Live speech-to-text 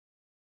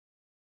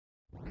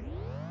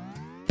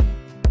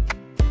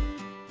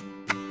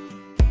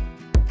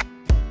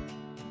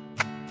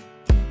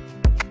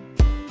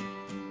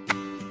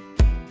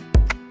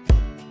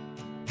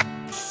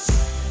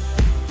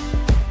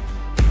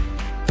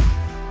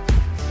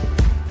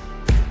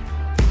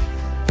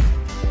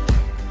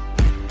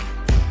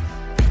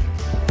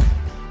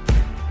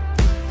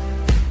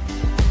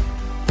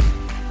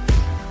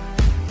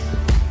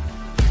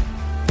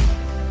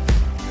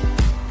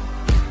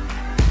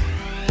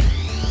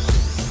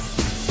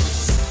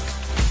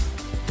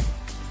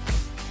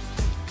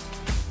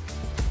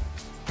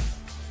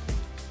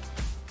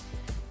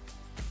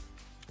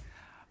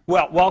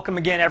Well, welcome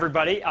again,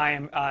 everybody. I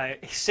am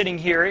sitting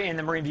here in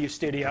the Marine View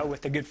studio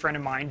with a good friend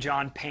of mine,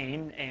 John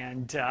Payne.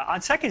 And on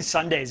second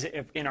Sundays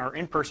in our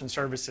in-person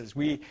services,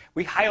 we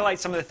highlight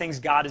some of the things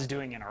God is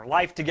doing in our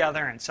life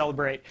together and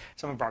celebrate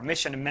some of our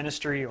mission and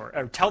ministry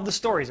or tell the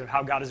stories of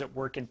how God is at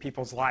work in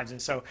people's lives.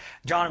 And so,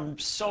 John, I'm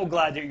so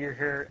glad that you're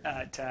here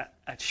to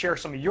share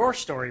some of your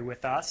story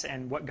with us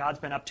and what God's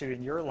been up to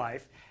in your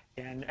life.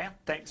 And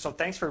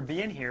thanks for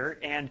being here.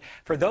 And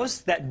for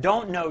those that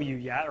don't know you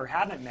yet or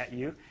haven't met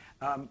you,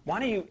 why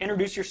don't you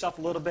introduce yourself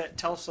a little bit?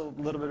 Tell us a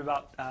little bit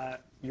about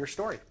your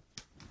story.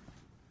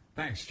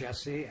 Thanks,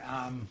 Jesse.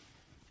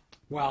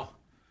 Well,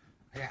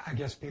 I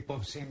guess people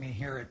have seen me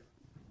here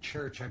at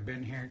church. I've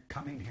been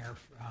coming here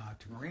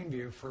to Marine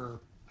View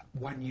for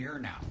 1 year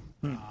now.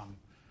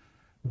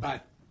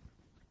 But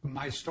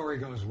my story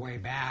goes way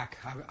back.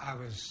 I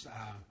was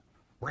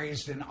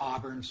raised in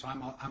Auburn, so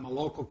I'm a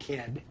local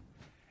kid,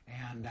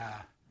 and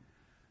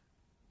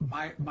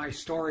my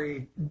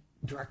story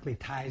directly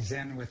ties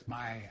in with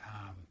my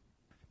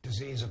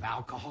disease of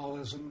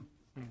alcoholism,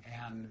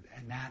 and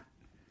that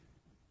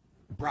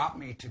brought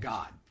me to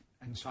God.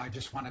 And so I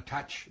just want to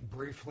touch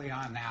briefly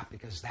on that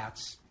because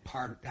that's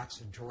a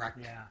direct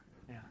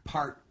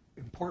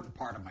important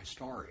part of my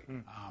story.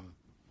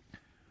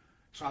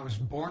 So I was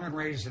born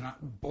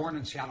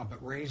in Seattle,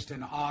 but raised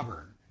in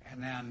Auburn,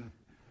 and then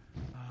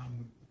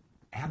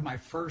had my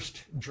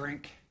first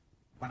drink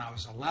when I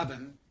was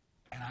 11,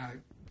 and I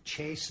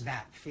chased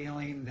that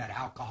feeling that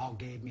alcohol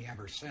gave me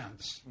ever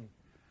since,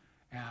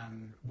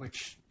 and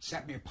which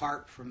set me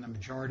apart from the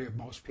majority of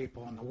most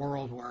people in the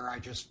world, where I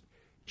just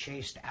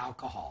chased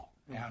alcohol.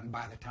 And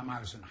by the time I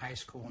was in high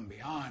school and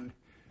beyond,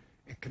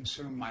 it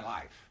consumed my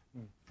life.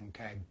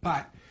 Okay,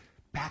 but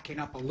backing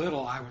up a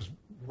little, I was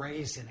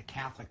raised in a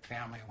Catholic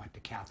family. I went to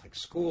Catholic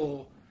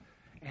school,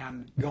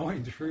 and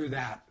going through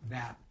that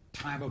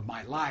time of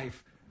my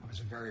life, I was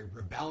a very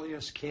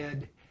rebellious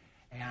kid,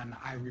 and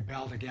I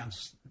rebelled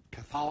against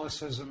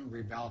Catholicism,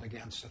 rebelled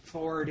against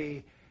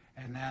authority,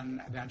 and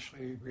then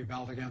eventually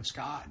rebelled against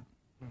God.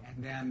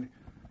 And then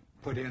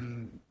put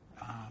in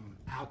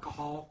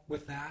alcohol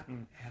with that,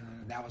 and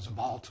that was a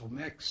volatile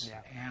mix.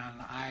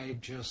 And I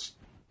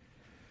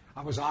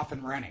was off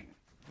and running.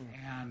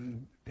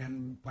 And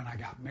then when I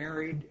got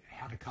married,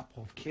 had a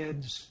couple of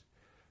kids,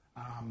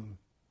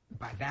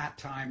 by that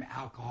time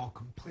alcohol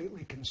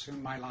completely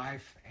consumed my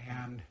life,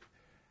 and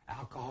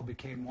alcohol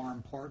became more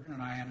important,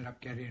 and I ended up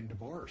getting a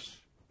divorce.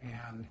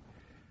 And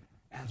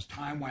as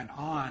time went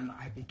on,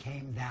 I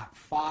became that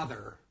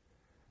father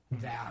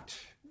that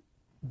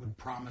would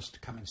promise to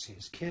come and see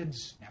his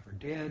kids, never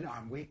did,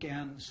 on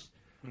weekends.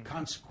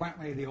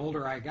 Consequently, the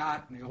older I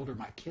got and the older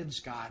my kids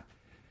got,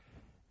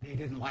 they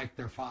didn't like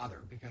their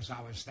father because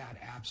I was that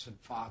absent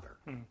father.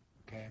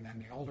 Okay, and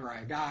then the older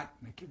I got,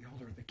 and the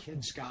older the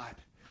kids got,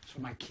 so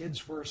my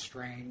kids were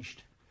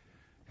estranged.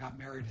 Got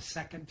married a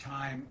second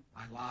time.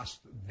 I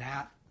lost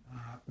that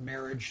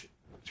marriage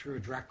through a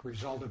direct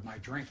result of my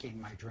drinking.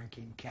 My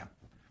drinking kept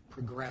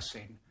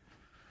progressing.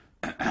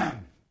 My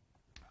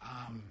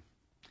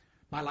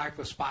life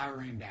was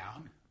spiraling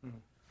down.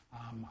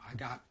 I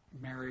got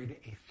married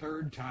a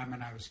third time,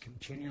 and I was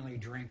continually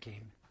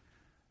drinking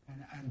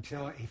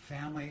until a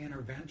family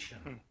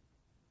intervention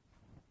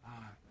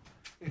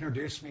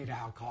introduced me to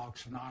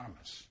Alcoholics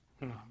Anonymous.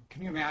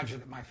 Can you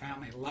imagine that my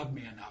family loved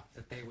me enough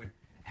that they would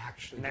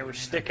actually... And they were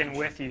sticking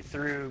with you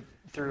through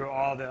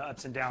all the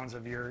ups and downs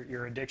of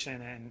your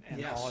addiction and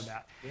Yes. all of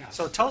that. Yes.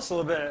 So tell us a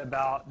little bit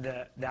about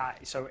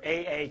that. So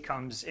AA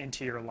comes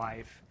into your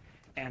life,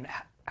 and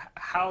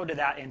how did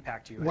that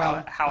impact you?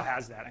 Well, how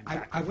has that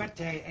impacted I you? went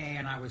to AA,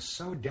 and I was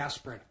so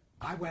desperate.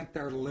 I went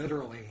there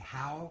literally,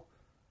 how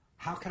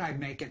could I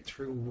make it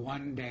through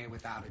one day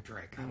without a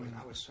drink? I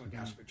was so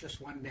desperate, just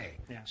one day.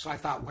 Yeah. So I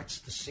thought, what's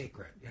the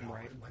secret?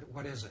 Right.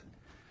 What is it?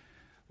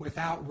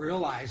 Without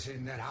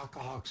realizing that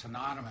Alcoholics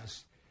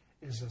Anonymous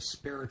is a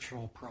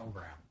spiritual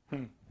program.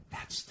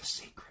 That's the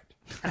secret.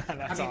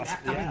 That's awesome.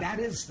 I mean, that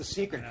is the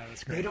secret. Yeah,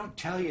 that's great. They don't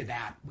tell you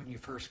that when you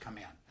first come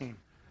in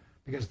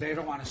because they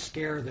don't want to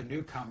scare the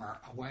newcomer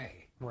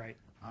away. Right.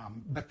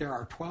 But there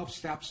are 12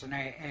 steps in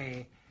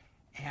AA,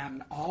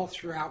 and all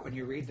throughout when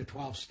you read the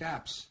 12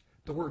 steps,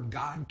 the word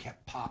God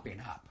kept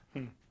popping up.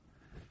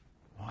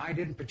 Well, I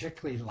didn't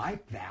particularly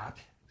like that,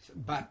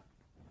 but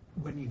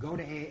when you go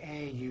to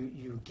AA,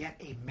 you get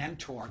a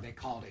mentor, they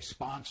call it a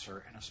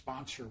sponsor, and a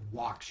sponsor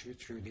walks you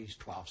through these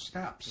 12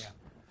 steps. Yeah.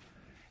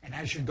 And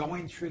as you're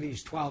going through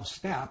these 12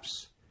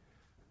 steps,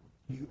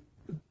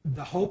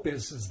 the hope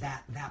is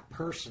that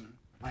person,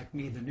 like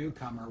me, the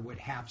newcomer, would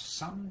have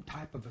some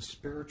type of a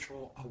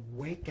spiritual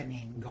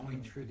awakening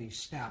going through these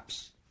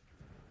steps.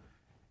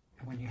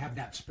 And when you have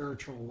that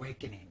spiritual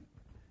awakening,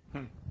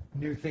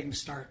 new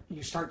things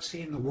you start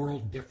seeing the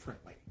world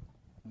differently.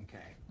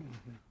 Okay.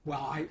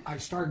 Well, I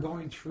started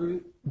going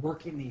through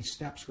working these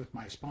steps with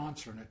my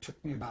sponsor, and it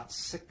took me about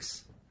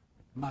 6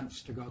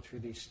 months to go through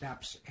these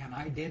steps, and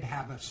I did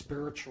have a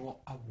spiritual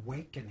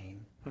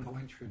awakening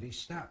going through these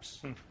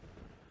steps. And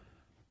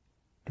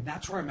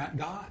that's where I met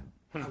God.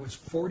 I was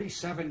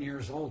 47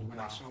 years old when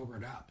I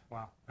sobered up.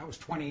 Wow. That was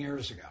 20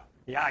 years ago.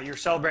 Yeah, you're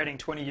celebrating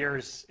 20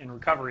 years in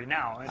recovery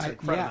now. That's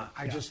incredible.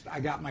 I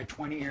got my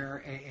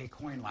 20-year AA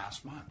coin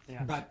last month.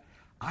 Yeah. But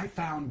I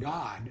found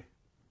God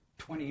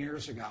 20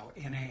 years ago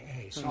in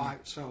AA.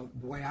 So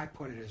the way I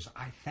put it is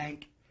I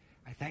thank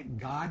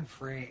God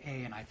for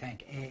AA and I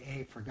thank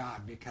AA for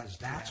God, because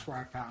that's where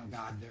I found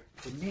God.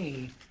 For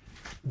me,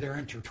 they're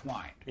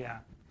intertwined. Yeah.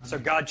 So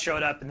God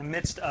showed up in the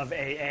midst of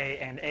AA,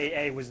 and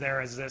AA was there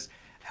as this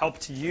help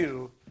to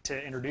you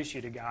to introduce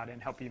you to God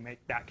and help you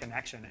make that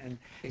connection. And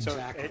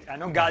Exactly. so I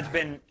know God's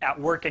been at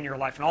work in your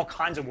life in all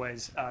kinds of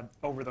ways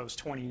over those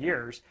 20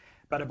 years.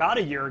 But about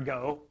a year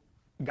ago,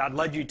 God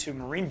led you to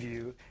Marine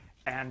View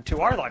and to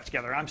our life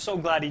together. I'm so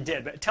glad He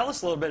did. But tell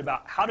us a little bit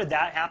about how did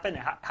that happen?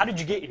 How did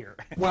you get here?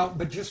 Well,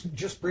 but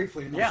just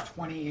briefly, in those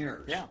 20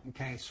 years. Yeah.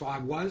 Okay, so I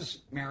was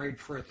married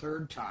for a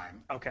third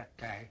time. Okay.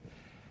 Okay.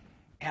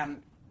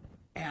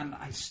 And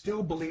I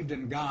still believed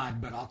in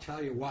God, but I'll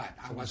tell you what,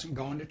 I wasn't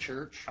going to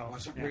church. I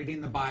wasn't reading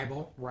the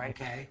Bible. Right.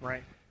 Okay.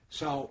 Right.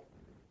 So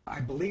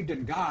I believed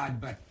in God,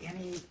 but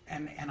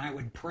and I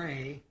would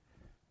pray,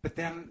 but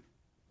then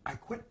I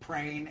quit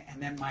praying,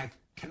 and then my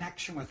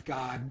connection with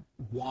God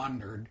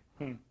wandered.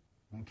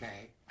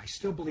 Okay. I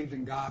still believed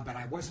in God, but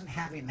I wasn't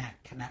having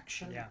that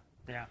connection. Yeah.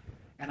 Yeah.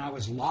 And I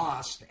was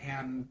lost,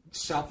 and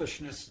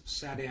selfishness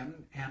set in,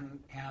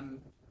 and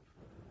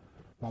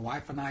my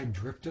wife and I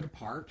drifted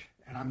apart,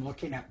 and I'm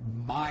looking at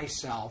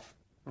myself,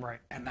 Right.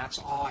 and that's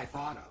all I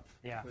thought of.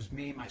 Yeah. It was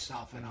me,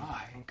 myself, and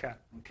I. Okay.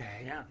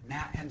 Okay.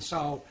 Yeah. And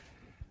so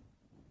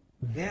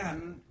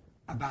then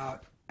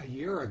about a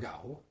year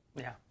ago,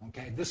 Yeah.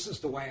 okay, this is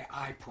the way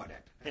I put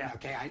it. Yeah.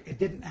 Okay, it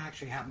didn't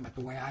actually happen, but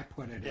the way I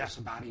put it Yeah. is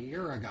about a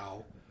year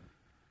ago,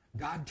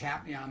 God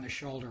tapped me on the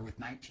shoulder with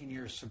 19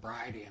 years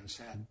sobriety and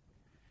said,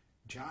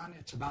 John,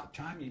 it's about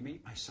time you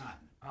meet my son.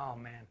 Oh,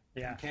 man.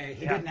 Yeah. Okay,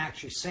 he Yeah. didn't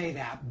actually say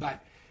that,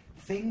 but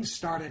things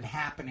started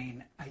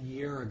happening a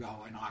year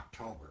ago in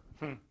October.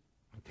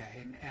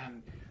 Okay,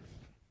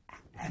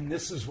 and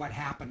this is what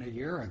happened a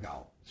year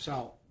ago.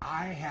 So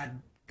I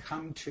had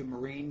come to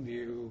Marine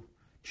View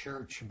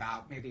Church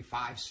about maybe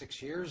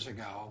 5-6 years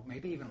ago,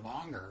 maybe even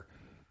longer,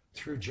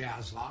 through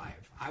Jazz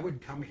Live. I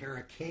would come here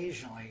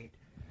occasionally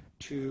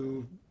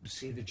to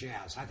see the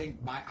jazz. I think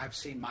I've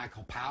seen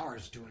Michael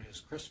Powers doing his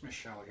Christmas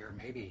show here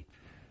maybe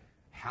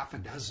half a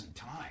dozen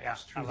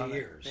times through the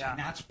years. Yeah. And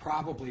that's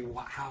probably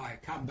how I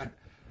come, but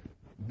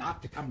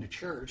not to come to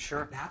church.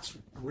 Sure. That's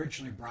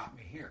originally brought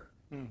me here.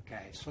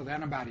 Okay, so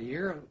then about a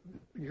year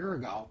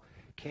ago,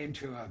 came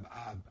to a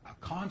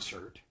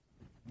concert,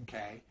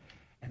 okay,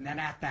 and then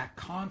at that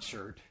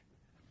concert,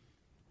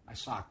 I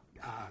saw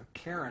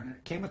Karen,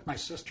 came with my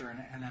sister,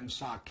 and then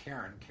saw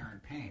Karen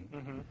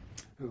Payne,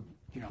 who,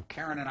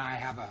 Karen and I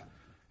have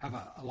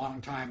a long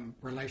time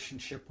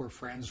relationship. We're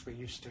friends. We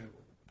used to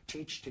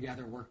teach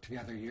together, work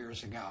together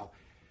years ago.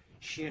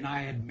 She and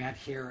I had met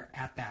here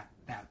at that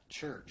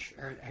church,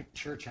 or at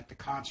church at the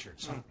concert.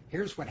 So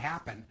here's what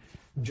happened.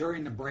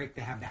 During the break,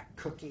 they have that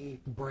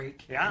cookie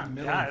break. Yeah, in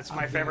the middle that's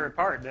my favorite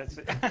part. That's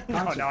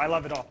no, I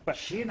love it all. But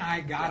she and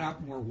I got up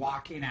and we're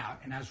walking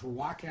out, and as we're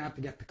walking out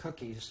to get the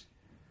cookies,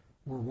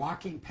 we're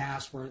walking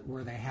past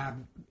where they have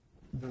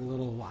the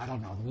little,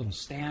 the little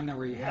stand there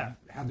where you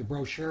have the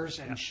brochures,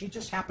 and she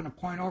just happened to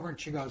point over and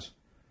she goes,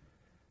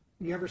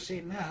 "You ever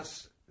seen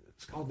this?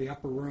 It's called the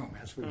Upper Room,"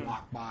 as we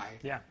walk by.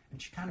 Yeah. And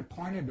she kind of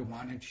pointed to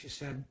one, and she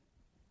said,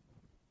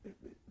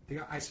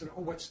 I said,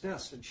 "Oh, what's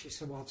this?" And she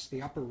said, "Well, it's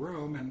the Upper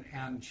Room,"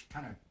 and she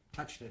kind of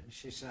touched it, and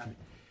she said,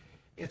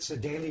 "It's a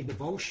daily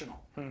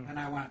devotional." And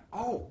I went,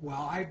 "Oh,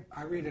 well,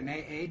 I read an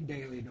AA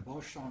daily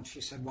devotional," and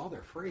she said, "Well,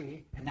 they're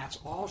free," and that's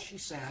all she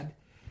said.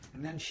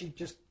 And then she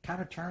just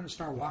kind of turned and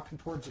started walking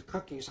towards the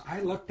cookies.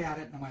 I looked at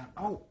it and went,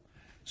 "Oh,"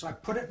 so I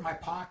put it in my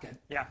pocket.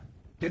 Yeah.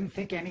 Didn't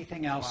think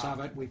anything else of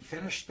it. We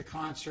finished the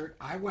concert.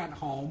 I went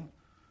home,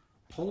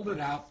 pulled it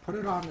out, put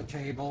it on the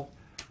table.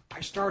 I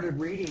started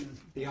reading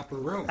the Upper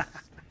Room.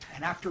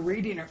 And after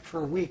reading it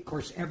for a week, of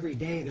course, every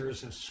day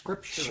there's a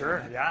scripture Sure,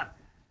 in it. yeah.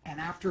 And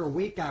after a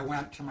week, I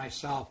went to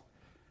myself,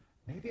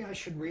 maybe I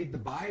should read the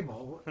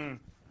Bible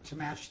to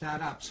match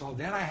that up. So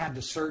then I had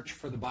to search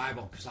for the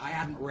Bible because I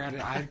hadn't read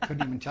it. I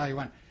couldn't even tell you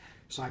when.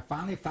 So I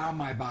finally found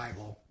my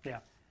Bible. Yeah.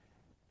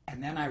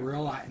 And then I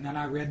realized, and then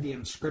I read the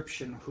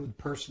inscription, the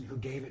person who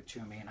gave it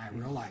to me, and I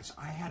realized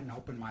I hadn't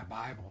opened my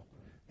Bible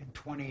in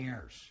 20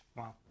 years.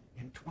 Wow.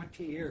 In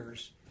 20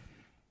 years.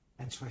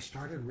 And so I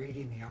started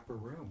reading the Upper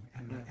Room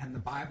and the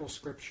Bible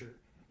scripture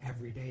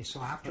every day. So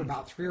after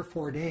about 3 or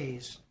 4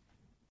 days,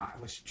 I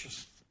was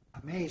just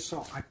amazed.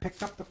 So I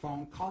picked up the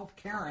phone, called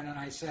Karen, and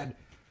I said,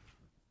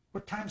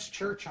 "What time's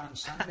church on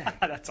Sunday?"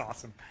 That's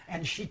awesome.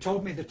 And she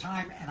told me the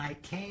time, and I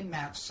came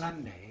that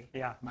Sunday,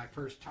 Yeah. my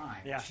first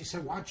time. Yeah. She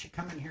said, "Why don't you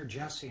come in here,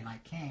 Jesse?" And I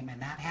came, and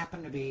that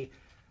happened to be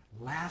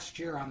last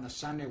year on the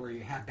Sunday where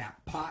you had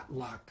that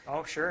potluck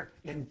Oh, sure.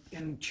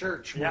 in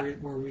church, Yeah.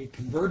 where we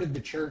converted the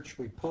church,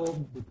 we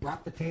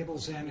brought the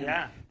tables in, and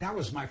Yeah. that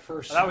was my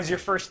first. Well, that was your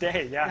first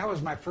day, yeah. That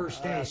was my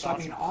first day. That's So I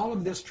mean, awesome. all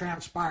of this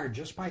transpired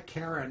just by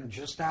Karen,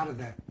 just out of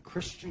the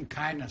Christian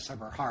kindness of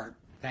her heart.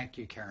 Thank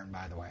you, Karen,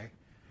 by the way.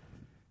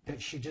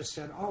 That she just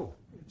said, "Oh,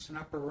 it's an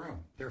upper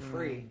room. They're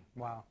free,"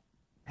 Wow.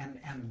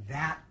 and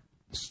that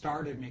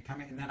started me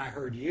coming. And then I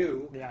heard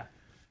you, Yeah.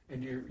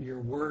 and your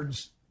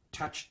words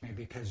touched me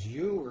because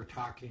you were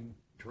talking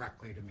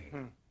directly to me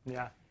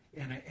Yeah.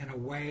 in a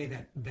way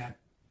that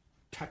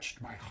touched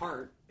my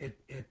heart.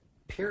 It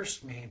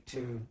pierced me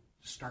to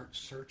start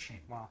searching.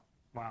 Wow.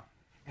 Wow.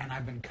 And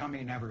I've been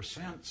coming ever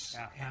since.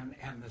 Yeah.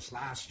 And this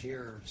last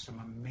year, some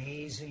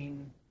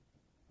amazing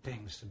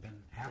things have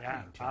been Yeah,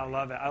 happening to I me.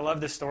 love it. I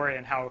love the story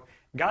and how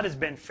God has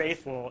been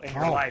faithful in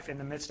your Oh. life in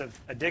the midst of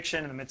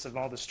addiction, in the midst of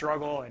all the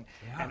struggle and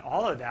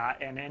all of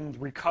that, and in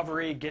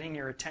recovery, getting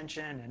your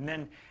attention. And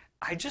then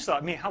I just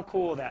thought, I mean, how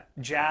cool that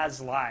Jazz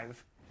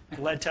Live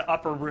led to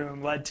Upper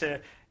Room, led to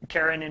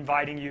Karen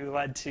inviting you,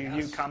 led to you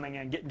Yes. coming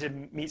and getting to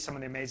meet some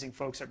of the amazing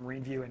folks at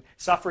Marine View and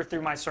suffer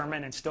through my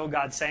sermon and still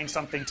God saying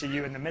something to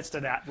you in the midst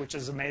of that, which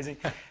is amazing.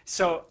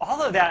 So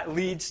all of that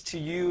leads to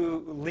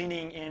you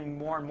leaning in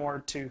more and more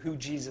to who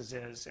Jesus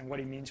is and what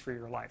he means for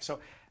your life. So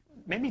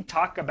maybe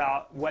talk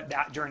about what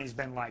that journey's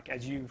been like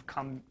as you've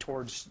come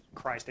towards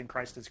Christ and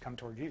Christ has come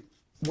toward you.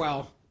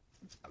 Well,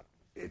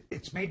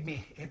 it made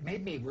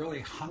me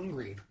really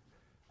hungry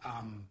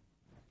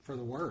for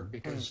the Word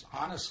because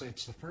honestly,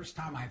 it's the first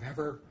time I've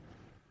ever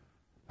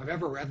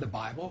read the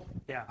Bible.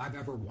 Yeah. I've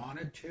ever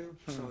wanted to.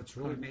 So it's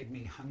really made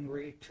me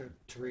hungry to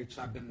read.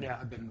 So I've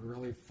been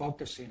really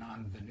focusing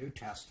on the New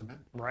Testament.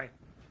 Right.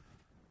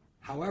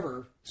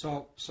 However,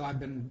 so I've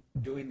been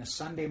doing the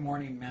Sunday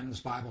morning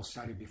men's Bible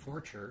study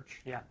before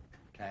church. Yeah.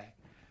 Okay.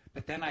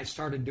 But then I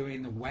started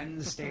doing the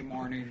Wednesday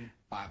morning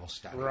Bible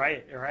study.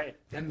 Right. Right.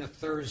 Then the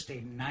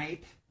Thursday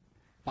night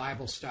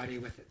Bible study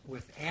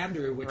with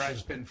Andrew, which Right.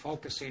 has been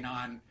focusing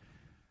on,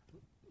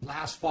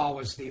 last fall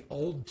was the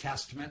Old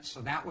Testament,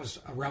 so that was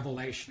a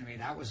revelation to me.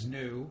 That was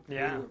new.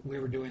 Yeah. We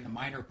were doing the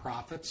minor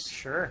prophets.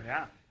 Sure.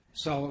 Yeah.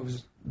 So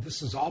this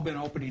has all been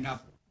opening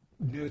up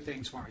new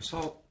things for me.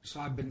 So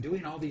I've been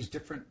doing all these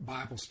different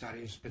Bible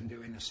studies, been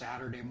doing the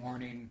Saturday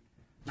morning,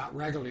 not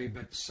regularly,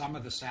 but some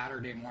of the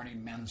Saturday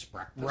morning men's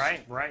breakfast.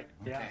 Right. Right.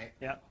 Yeah. Okay.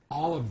 Yeah.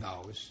 All of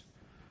those.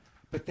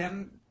 But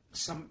then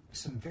some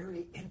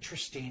very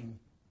interesting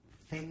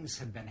things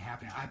have been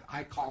happening.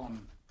 I call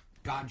them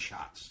God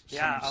shots.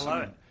 Yeah, I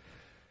love it.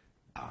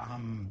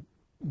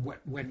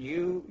 When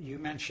you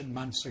mentioned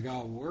months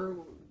ago,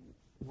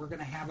 we're going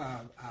to have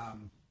a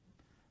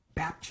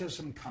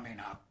baptism coming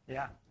up,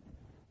 Yeah.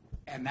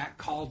 and that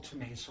called to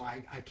me. So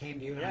I came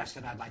to you and I Yeah.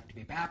 said I'd like to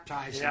be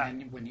baptized. Yeah.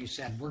 And then when you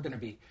said we're going to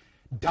be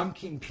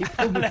dunking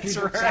people with That's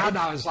Puget right. Sound,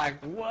 I was like,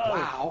 Whoa.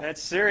 wow. That's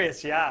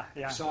serious. Yeah.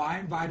 Yeah. So I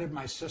invited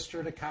my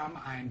sister to come.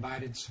 I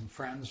invited some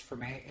friends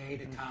from AA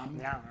to come.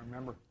 Yeah. I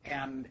remember.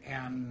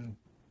 And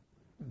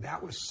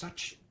that was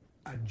such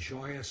a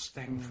joyous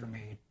thing for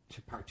me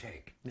to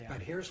partake. Yeah.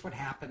 But here's what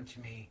happened to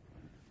me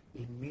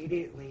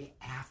immediately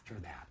after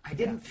that. I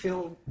didn't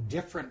feel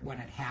different when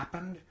it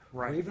happened,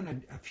 Right. or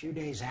even a few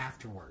days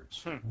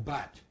afterwards.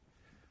 But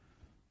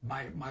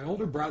my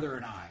older brother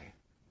and I,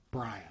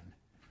 Brian,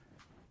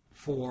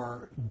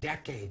 for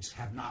decades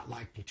have not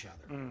liked each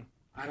other.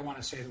 I don't want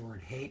to say the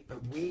word hate,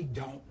 but we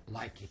don't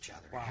like each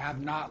other. Have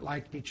not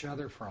liked each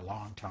other for a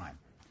long time.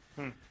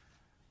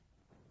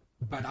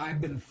 But I've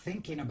been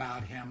thinking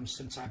about him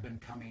since I've been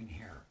coming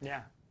here.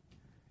 Yeah.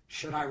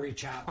 Should I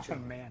reach out to Oh,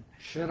 him? man.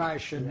 Should I,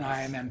 shouldn't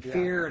I? And then Yeah.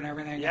 fear and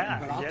everything. Yeah,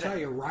 But I I'll get tell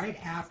it. you, right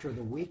after,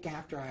 the week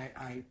after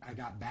I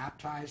got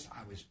baptized,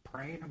 I was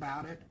praying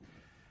about it.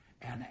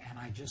 And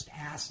I just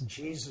asked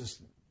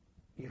Jesus,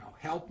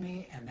 help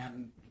me. And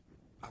then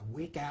a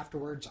week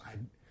afterwards,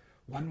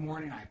 one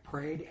morning I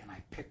prayed and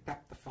I picked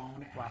up the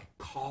phone and Wow. I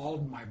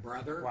called my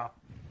brother. Wow.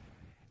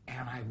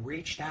 And I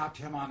reached out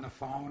to him on the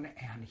phone,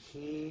 and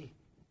he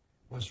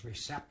was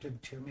receptive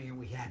to me, and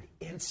we had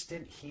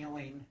instant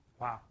healing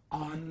Wow.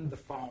 on the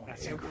phone.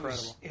 That's it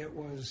incredible. It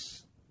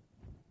was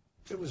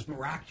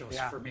miraculous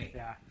Yeah, for me.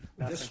 yeah,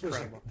 that's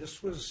incredible.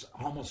 This was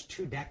almost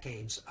 2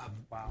 decades of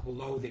Wow.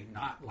 loathing,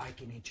 not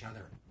liking each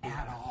other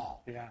at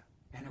all. Yeah.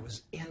 And it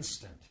was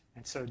instant.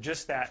 And so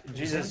just that,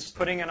 Jesus instant.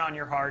 putting it on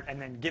your heart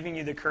and then giving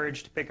you the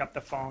courage to pick up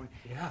the phone.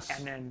 Yes,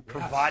 And then yes.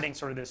 providing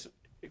sort of this,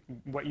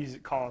 what you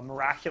call a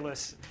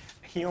miraculous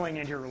healing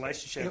in your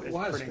relationship. It is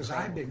was, pretty because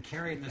incredible. I've been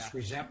carrying this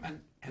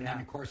resentment, and then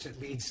Yeah. of course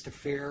it leads to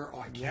fear. Oh,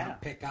 I can't Yeah.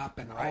 pick up,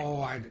 and Right.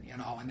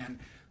 and then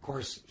of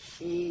course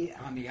he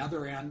on the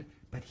other end,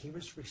 but he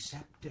was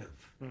receptive.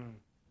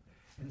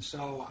 And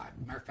so,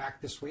 matter of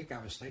fact, this week I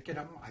was thinking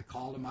of him. I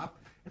called him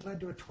up. It led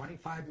to a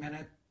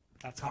 25-minute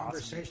That's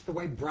conversation, awesome. the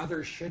way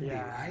brothers should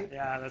Yeah. be, right?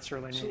 Yeah, that's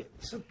really neat.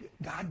 So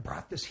God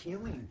brought this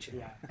healing to me.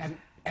 Yeah.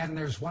 And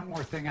there's one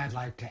more thing I'd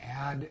like to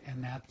add,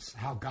 and that's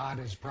how God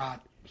has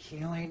brought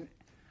healing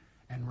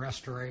and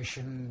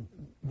restoration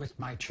with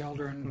my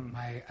children,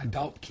 my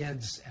adult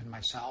kids, and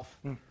myself.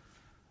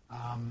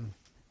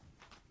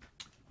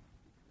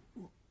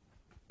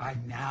 I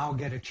now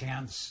get a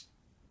chance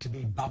to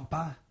be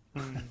Bumpa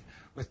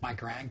with my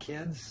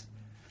grandkids.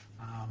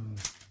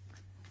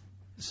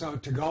 So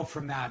to go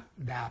from that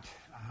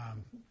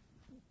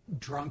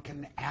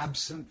drunken,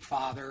 absent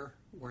father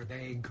where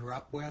they grew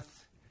up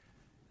with,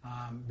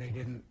 they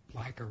didn't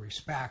like or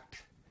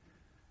respect,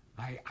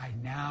 I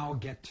now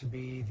get to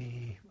be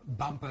the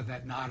Bumpa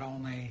that not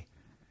only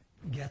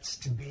gets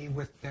to be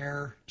with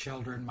their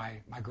children, my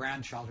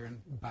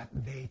grandchildren, but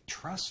they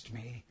trust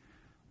me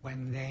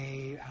when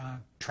they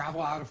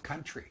travel out of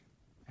country.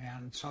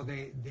 And so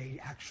they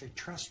actually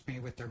trust me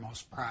with their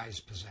most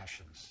prized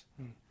possessions,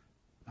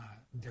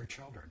 their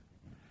children.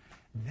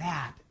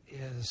 That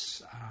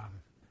is,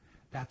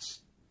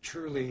 that's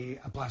truly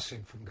a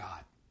blessing from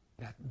God,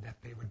 that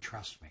they would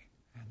trust me.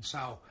 And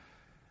so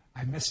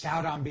I missed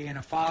out on being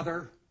a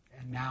father,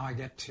 and now I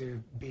get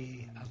to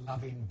be a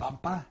loving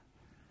Bumpa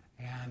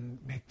and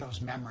make those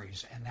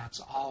memories, and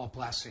that's all a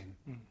blessing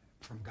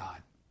from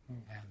God.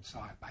 And so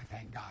I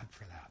thank God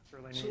for that. It's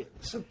really neat.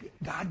 So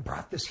God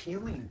brought this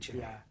healing to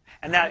me. Yeah,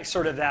 and that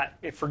sort of that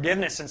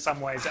forgiveness in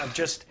some ways of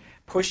just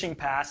pushing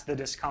past the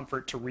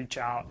discomfort to reach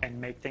out and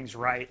make things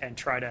right and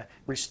try to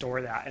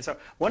restore that. And so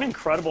what an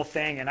incredible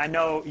thing. And I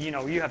know,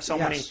 you have so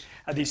many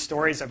of these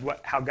stories of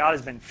how God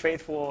has been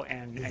faithful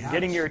and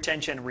getting your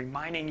attention, and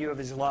reminding you of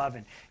his love,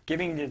 and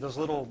giving you those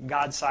little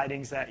God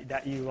sightings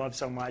that you love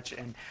so much.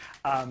 And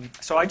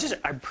so I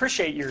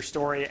appreciate your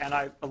story, and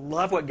I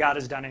love what God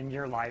has done in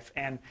your life.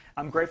 And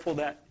I'm grateful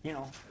that,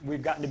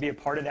 we've gotten to be a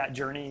part of that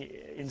journey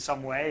in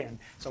some way. And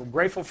so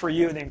grateful for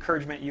you and the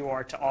encouragement you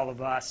are to all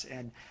of us.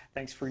 And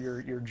thanks for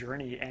your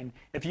journey. And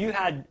if you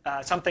had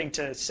something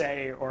to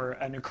say or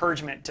an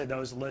encouragement to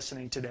those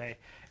listening today,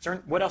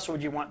 what else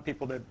would you want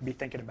people to be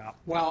thinking about?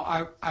 Well,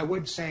 I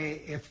would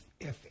say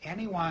if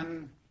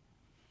anyone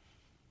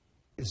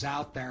is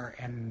out there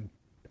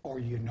or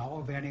you know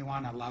of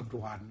anyone, a loved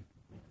one,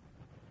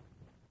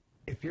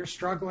 if you're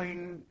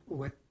struggling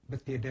with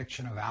the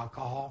addiction of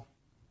alcohol,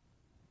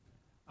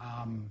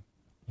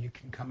 you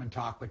can come and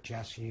talk with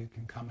Jesse. You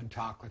can come and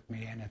talk with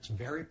me, and it's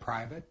very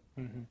private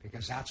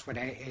because that's what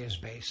AA is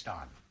based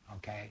on,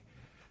 okay?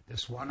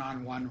 This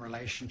one-on-one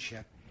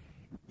relationship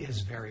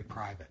is very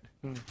private,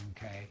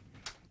 okay?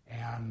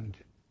 And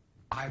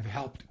I've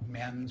helped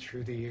men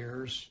through the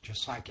years,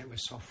 just like it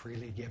was so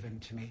freely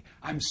given to me.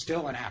 I'm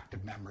still an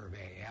active member of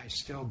AA. I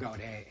still go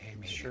to AA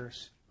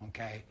meetings,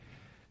 okay?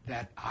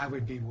 That I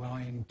would be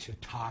willing to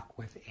talk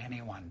with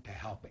anyone to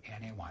help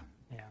anyone.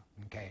 Yeah.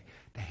 Okay.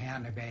 The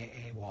hand of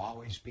AA will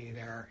always be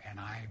there, and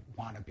I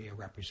want to be a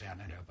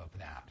representative of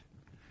that.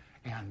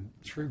 And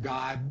through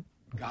God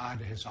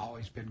has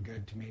always been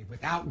good to me.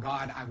 Without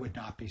God, I would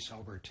not be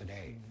sober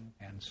today.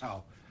 And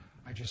so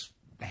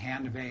the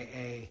hand of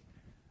AA,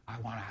 I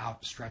want to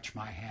outstretch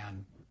my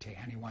hand to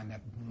anyone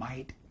that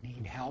might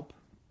need help.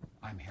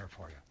 I'm here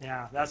for you.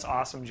 Yeah, that's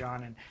awesome,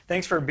 John. And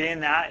thanks for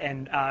being that.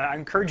 And I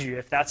encourage you,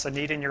 if that's a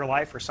need in your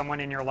life or someone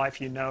in your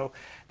life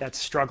that's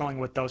struggling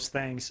with those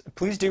things,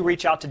 please do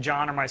reach out to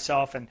John or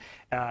myself. And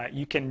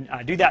you can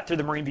do that through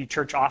the Marine View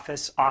Church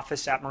office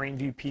at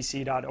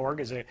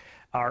marineviewpc.org is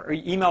our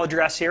email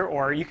address here,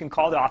 or you can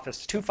call the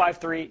office,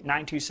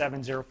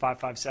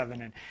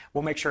 253-927-0557, and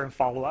we'll make sure and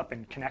follow up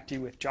and connect you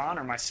with John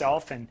or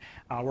myself, and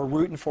we're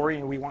rooting for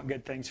you. We want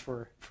good things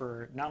for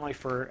not only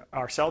for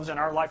ourselves and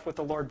our life with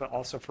the Lord, but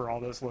also for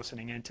all those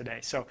listening in today.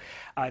 So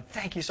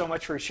thank you so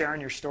much for sharing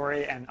your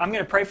story, and I'm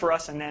going to pray for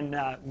us, and then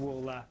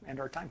we'll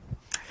end our time.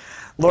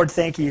 Lord,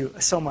 thank you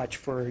so much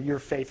for your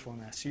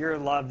faithfulness, your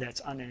love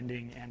that's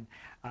unending, and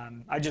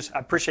I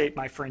appreciate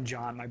my friend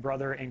John, my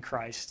brother in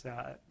Christ,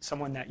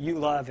 someone that you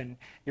love, and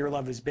your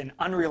love has been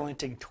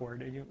unrelenting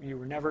toward. You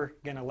were never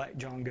going to let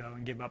John go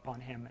and give up on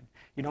him, and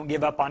you don't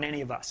give up on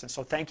any of us. And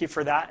so thank you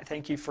for that.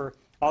 Thank you for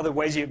all the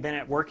ways you've been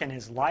at work in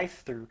his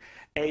life, through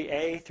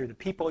AA, through the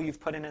people you've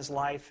put in his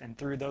life, and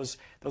through those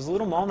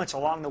little moments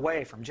along the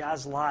way, from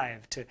Jazz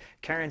Live to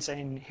Karen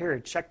saying, here,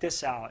 check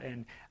this out,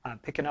 and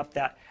picking up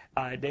that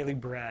daily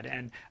bread,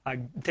 and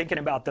thinking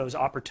about those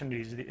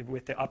opportunities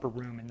with the upper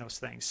room and those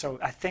things. So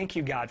I thank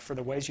you, God, for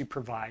the ways you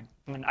provide.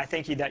 And I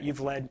thank you that you've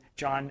led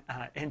John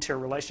into a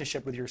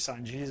relationship with your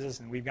son, Jesus,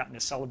 and we've gotten to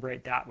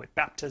celebrate that with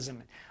baptism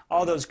and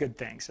all those good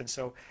things. And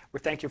so we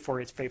thank you for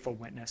his faithful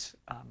witness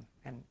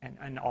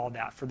and all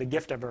that, for the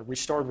gift of a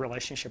restored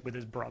relationship with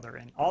his brother,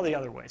 and all the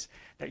other ways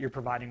that you're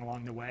providing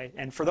along the way.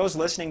 And for those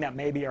listening that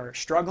maybe are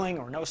struggling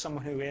or know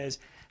someone who is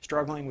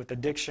struggling with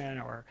addiction,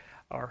 or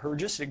who are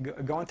just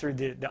going through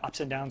the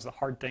ups and downs, the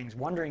hard things,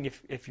 wondering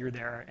if you're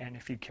there and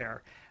if you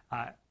care,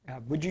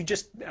 would you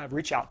just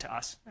reach out to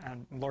us?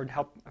 And Lord,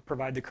 help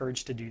provide the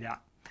courage to do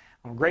that.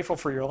 I'm grateful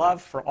for your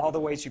love, for all the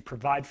ways you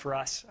provide for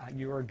us.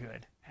 You are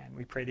good. And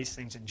we pray these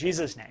things in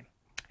Jesus' name.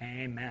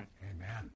 Amen. Amen.